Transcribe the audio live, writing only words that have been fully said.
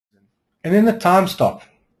And then the time stop.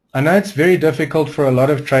 I know it's very difficult for a lot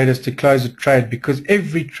of traders to close a trade because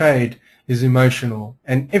every trade is emotional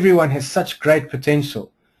and everyone has such great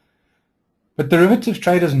potential. But derivative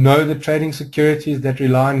traders know that trading securities that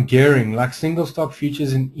rely on gearing, like single stock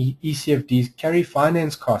futures and ECFDs, carry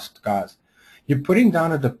finance costs, guys. You're putting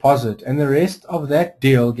down a deposit and the rest of that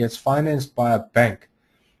deal gets financed by a bank.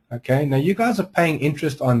 Okay, now you guys are paying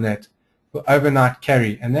interest on that for overnight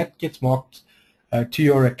carry, and that gets marked to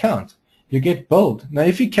your account. You get billed. Now,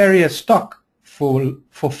 if you carry a stock for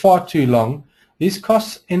far too long, these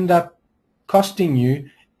costs end up costing you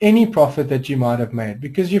any profit that you might have made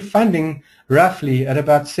because you're funding roughly at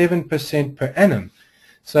about 7% per annum.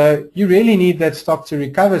 So you really need that stock to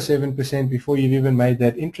recover 7% before you've even made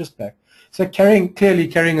that interest back. So clearly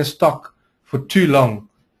carrying a stock for too long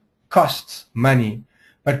costs money.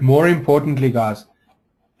 But more importantly, guys,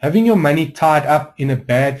 having your money tied up in a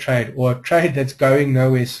bad trade or a trade that's going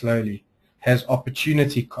nowhere slowly has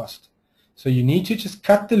opportunity cost. So you need to just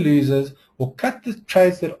cut the losers or cut the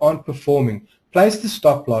trades that aren't performing, place the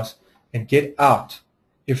stop loss, and get out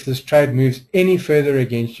if this trade moves any further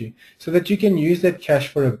against you so that you can use that cash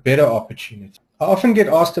for a better opportunity. I often get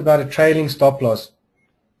asked about a trailing stop loss.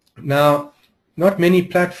 Now, not many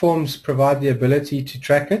platforms provide the ability to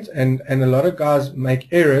track it, and a lot of guys make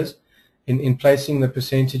errors in placing the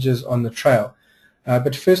percentages on the trail.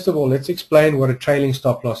 But first of all, let's explain what a trailing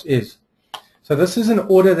stop loss is. So this is an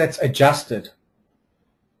order that's adjusted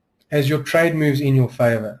as your trade moves in your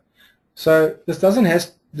favor. So this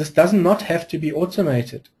does not have to be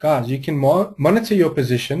automated. Guys, you can monitor your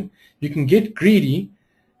position, you can get greedy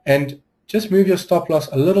and just move your stop loss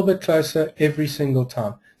a little bit closer every single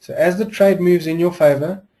time. So as the trade moves in your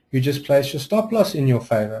favor, you just place your stop loss in your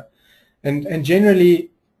favor. And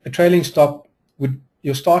generally, a trailing stop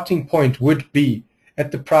your starting point would be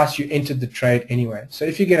at the price you entered the trade anyway. So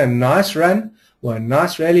if you get a nice run or a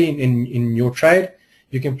nice rally in your trade,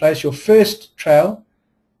 you can place your first trail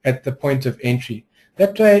at the point of entry.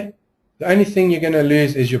 That way, the only thing you're going to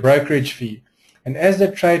lose is your brokerage fee. And as the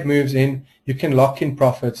trade moves in, you can lock in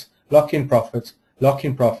profits, lock in profits, lock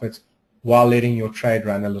in profits, while letting your trade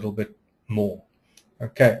run a little bit more.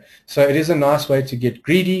 Okay, so it is a nice way to get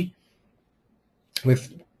greedy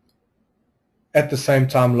with at the same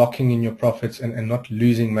time locking in your profits and not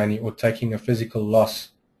losing money or taking a physical loss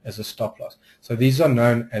as a stop loss. So these are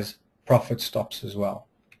known as profit stops as well.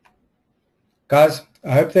 Guys,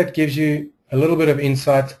 I hope that gives you a little bit of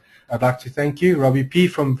insight. I'd like to thank you, Robby P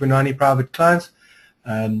from Vunani Private Clients.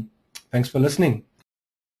 Thanks for listening.